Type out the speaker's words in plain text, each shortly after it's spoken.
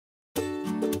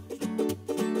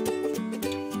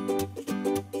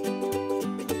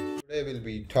will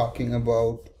be talking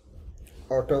about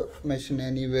automation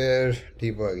anywhere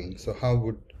debugging. So how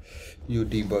would you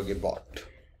debug a bot?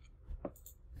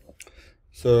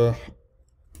 So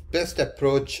best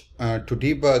approach to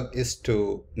debug is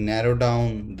to narrow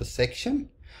down the section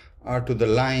or to the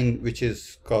line which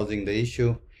is causing the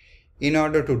issue. In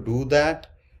order to do that,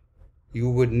 you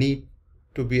would need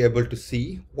to be able to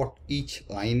see what each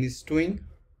line is doing.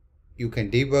 You can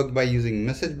debug by using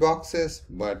message boxes,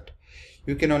 but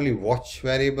you can only watch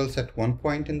variables at one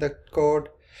point in the code,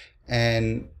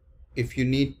 and if you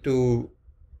need to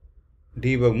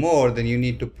debug more, then you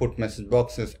need to put message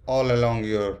boxes all along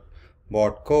your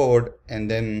bot code, and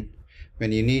then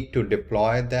when you need to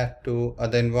deploy that to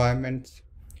other environments,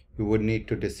 you would need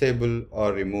to disable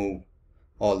or remove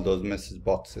all those message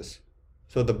boxes.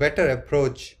 So the better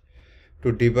approach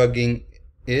to debugging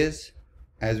is,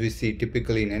 as we see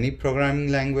typically in any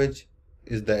programming language,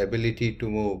 is the ability to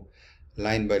move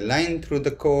line by line through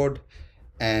the code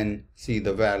and see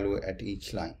the value at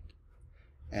each line.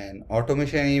 And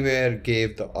Automation Anywhere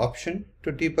gave the option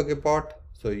to debug a bot.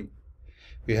 So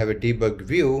we have a debug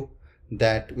view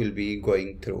that will be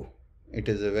going through. It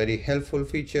is a very helpful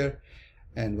feature,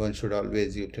 and one should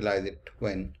always utilize it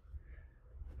when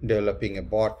developing a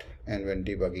bot and when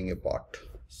debugging a bot.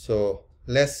 So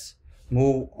let's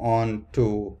move on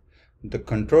to the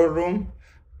control room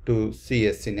to see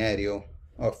a scenario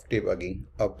of debugging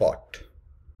a bot.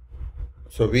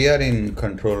 So we are in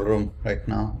control room right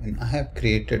now, and I have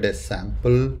created a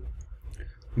sample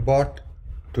bot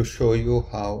to show you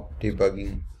how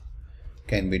debugging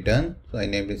can be done. So I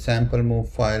named it sample move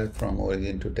file from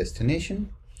origin to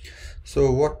destination.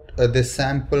 So what this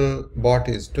sample bot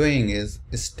is doing is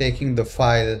taking the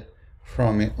file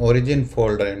from an origin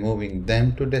folder and moving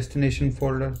them to destination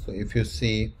folder. So if you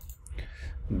see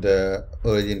the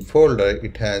origin folder,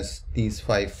 it has these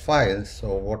 5 files.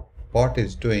 So what bot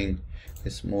is doing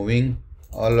is moving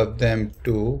all of them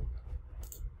to,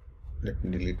 let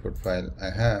me delete what file I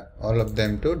have, all of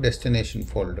them to destination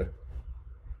folder.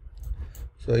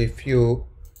 So if you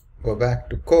go back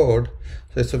to code,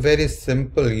 so it's a very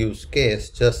simple use case.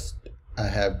 Just I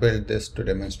have built this to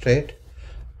demonstrate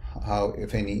how,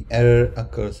 if any error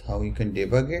occurs, how you can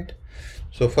debug it.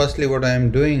 So firstly, what I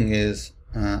am doing is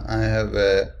I have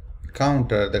a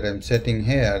counter that I'm setting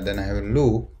here, then I have a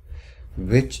loop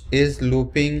which is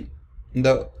looping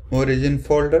the origin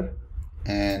folder,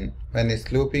 and when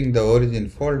it's looping the origin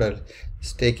folder,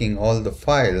 it's taking all the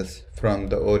files from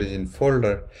the origin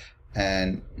folder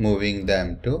and moving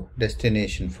them to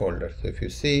destination folder. So if you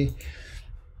see,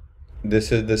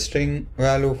 this is the string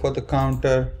value for the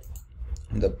counter,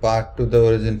 the path to the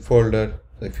origin folder.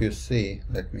 So if you see,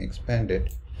 let me expand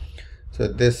it. So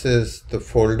this is the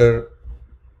folder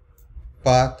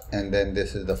path, and then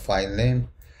this is the file name.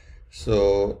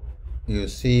 So you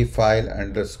see file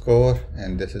underscore,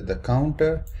 and this is the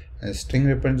counter and string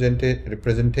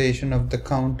representation of the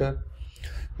counter.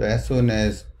 So as soon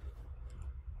as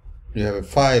you have a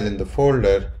file in the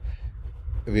folder,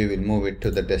 we will move it to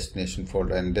the destination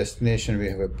folder, and destination we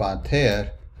have a path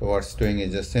here. So what's doing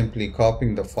is just simply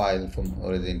copying the file from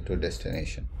origin to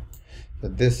destination. So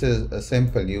this is a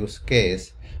simple use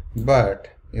case, but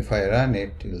if I run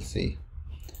it, you'll see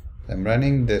I'm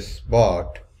running this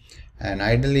bot, and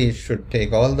ideally it should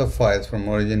take all the files from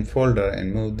origin folder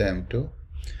and move them to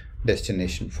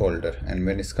destination folder, and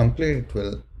when it's complete, it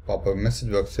will pop up a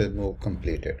message box says move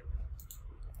completed.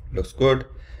 Looks good,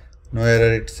 no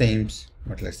error it seems,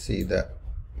 but let's see the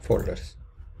folders.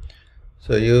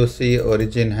 So you see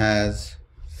origin has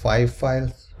 5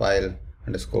 files, file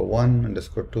underscore 1,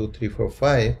 underscore 2, 3, 4,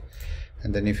 5,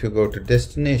 and then if you go to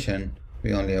destination,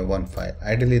 we only have 1 file.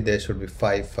 Ideally there should be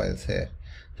 5 files here.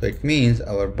 So it means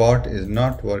our bot is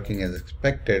not working as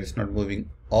expected. It's not moving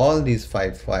all these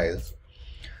 5 files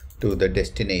to the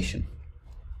destination.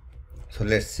 So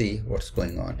let's see what's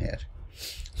going on here.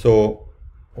 So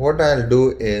what I'll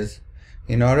do is,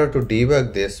 in order to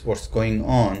debug this, what's going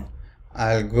on,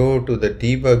 I'll go to the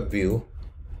debug view.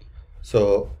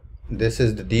 So this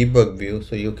is the debug view,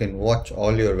 so you can watch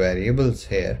all your variables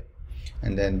here,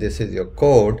 and then this is your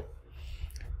code.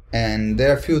 And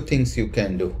there are a few things you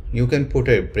can do. You can put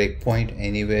a breakpoint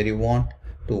anywhere you want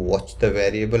to watch the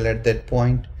variable at that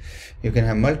point. You can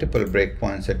have multiple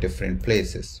breakpoints at different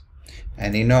places,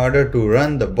 and in order to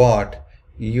run the bot,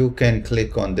 you can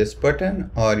click on this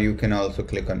button, or you can also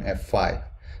click on F5.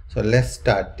 So let's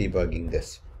start debugging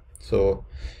this. So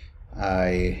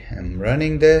I am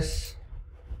running this,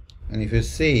 and if you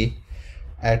see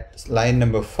at line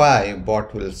number 5,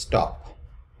 bot will stop.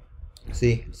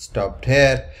 See, it stopped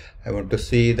here. I want to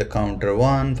see the counter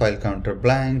 1, file counter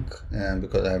blank,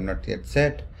 because I have not yet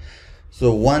set.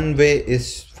 So one way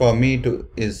is for me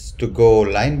to go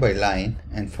line by line,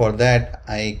 and for that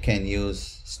I can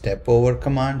use step over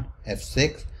command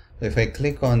F6. So if I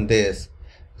click on this,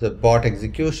 the bot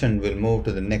execution will move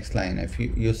to the next line. If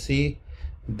you see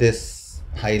this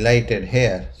highlighted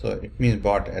here, so it means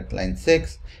bot at line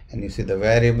 6, and you see the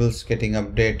variables getting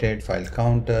updated, file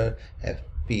counter,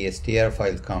 PSTR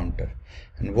file counter.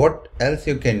 And what else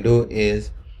you can do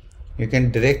is you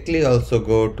can directly also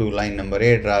go to line number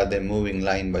 8 rather than moving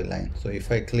line by line. So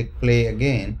if I click play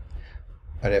again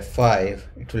or F5,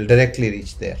 it will directly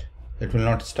reach there. It will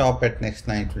not stop at next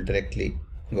line, it will directly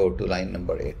go to line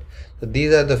number 8. So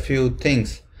these are the few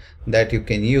things that you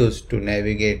can use to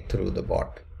navigate through the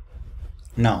bot.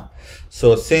 Now,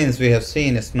 so since we have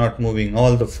seen it's not moving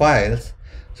all the files,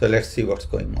 so let's see what's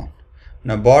going on.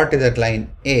 Now bot is at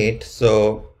line 8,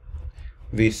 so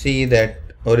we see that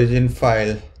origin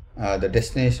file, the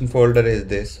destination folder is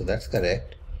this, so that's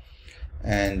correct,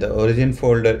 and the origin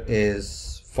folder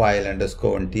is file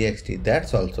underscore txt,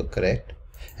 that's also correct,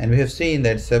 and we have seen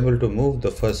that it's able to move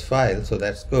the first file, so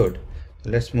that's good. So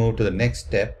let's move to the next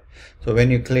step. So when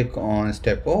you click on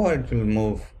step over, it will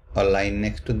move a line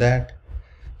next to that.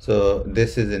 So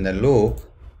this is in a loop,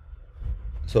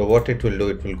 so what it will do,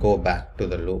 it will go back to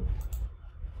the loop.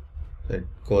 So it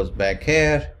goes back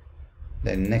here,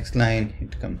 then next line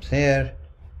it comes here,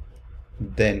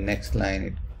 then next line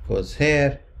it goes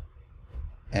here,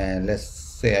 and let's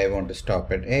say I want to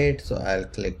stop at 8, so I'll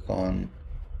click on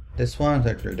this one, so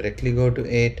it will directly go to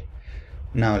 8.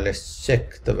 Now let's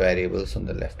check the variables on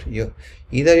the left.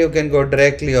 Either you can go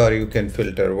directly or you can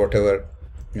filter, whatever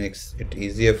makes it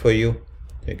easier for you.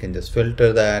 You can just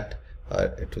filter that, or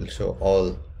it will show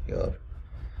all your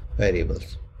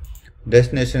variables.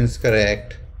 Destination is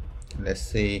correct. Let's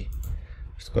see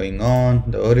what's going on.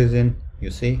 The origin, you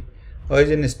see,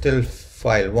 origin is still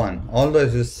file 1, although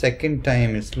it's the second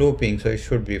time it's looping, so it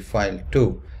should be file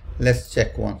 2. Let's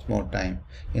check once more time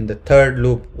in the third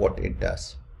loop what it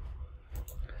does.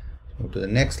 Go to the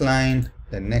next line,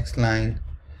 the next line,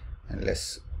 and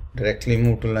let's directly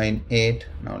move to line 8.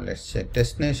 Now let's check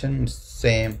destination,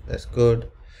 same, that's good.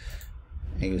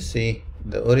 And you see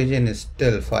the origin is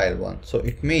still file 1, so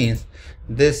it means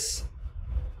this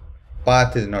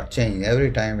path is not changing.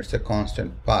 Every time it's a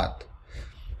constant path.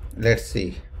 Let's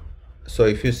see. So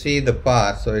if you see the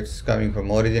path, so it's coming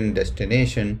from origin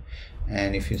destination,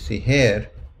 and if you see here,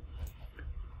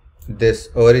 this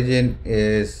origin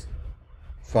is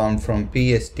found from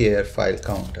PSTR file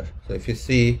counter. So if you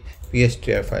see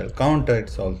PSTR file counter,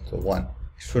 it's also 1. It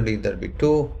should either be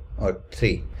 2 or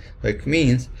 3. So it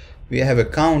means we have a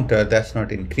counter that's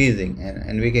not increasing,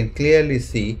 and we can clearly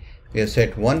see we have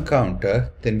set one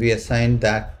counter, then we assigned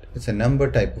that, it's a number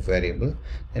type of variable,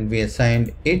 and we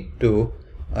assigned it to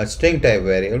a string type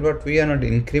variable, but we are not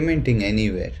incrementing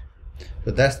anywhere.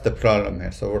 So that's the problem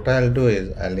here. So what I'll do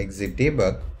is I'll exit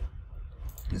debug,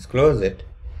 let's close it,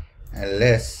 and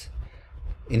let's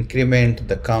increment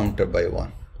the counter by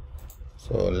 1.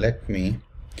 So let me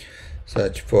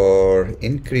search for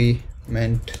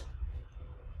increment,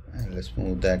 and let's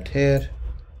move that here.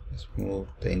 Let's move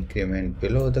the increment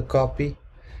below the copy,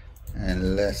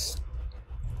 and let's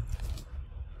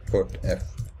put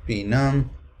fpnum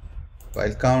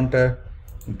file counter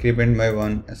increment by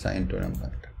 1 assigned to num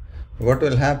counter. What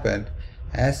will happen,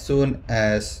 as soon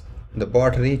as the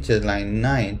bot reaches line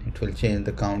 9, it will change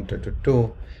the counter to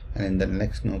 2, and in the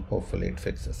next loop hopefully it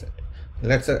fixes it.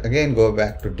 Let's again go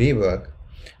back to debug,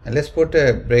 and let's put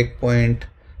a breakpoint.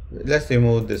 Let's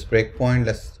remove this breakpoint,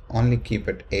 let's only keep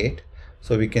it 8,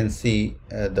 so we can see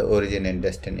the origin and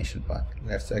destination path.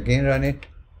 Let's again run it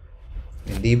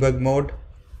in debug mode.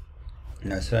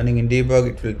 Now it's running in debug,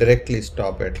 it will directly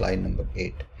stop at line number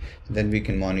 8. Then we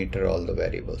can monitor all the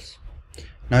variables.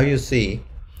 Now you see,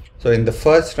 so in the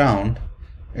first round,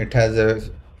 it has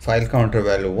a file counter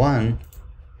value 1,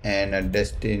 and a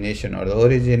destination or the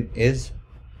origin is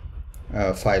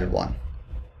file 1.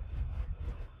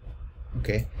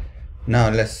 Okay, now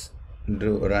let's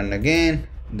run again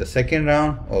the second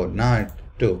round. Oh, now it's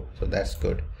 2, so that's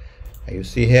good. You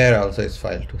see here also it's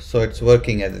file 2, so it's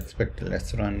working as expected.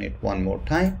 Let's run it one more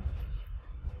time.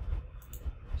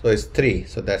 So it's 3,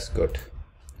 so that's good.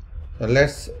 So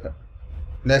let's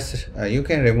you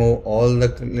can remove all the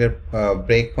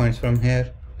breakpoints from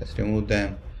here. Let's remove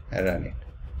them and run it.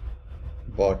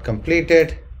 Bot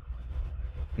completed.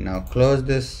 Now close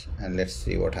this and let's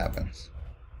see what happens.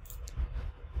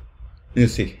 You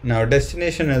see now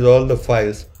destination has all the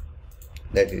files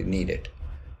that it needed.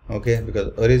 Okay,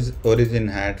 because origin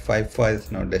had 5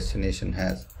 files, now destination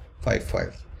has 5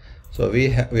 files. So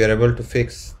we are able to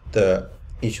fix the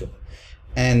issue.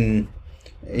 And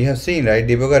You have seen, right?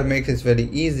 Debugger makes it very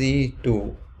easy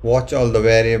to watch all the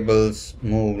variables,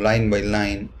 move line by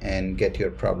line, and get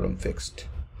your problem fixed.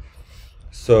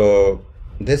 So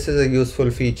this is a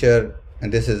useful feature,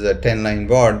 and this is a 10-line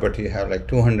board, but you have like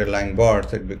 200-line boards,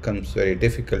 so it becomes very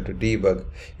difficult to debug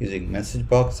using message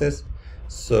boxes.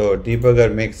 So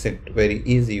debugger makes it very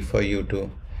easy for you to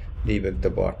debug the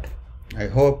bot. I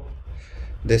hope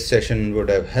this session would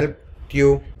have helped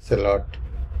you. Thanks a lot.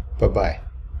 Bye-bye.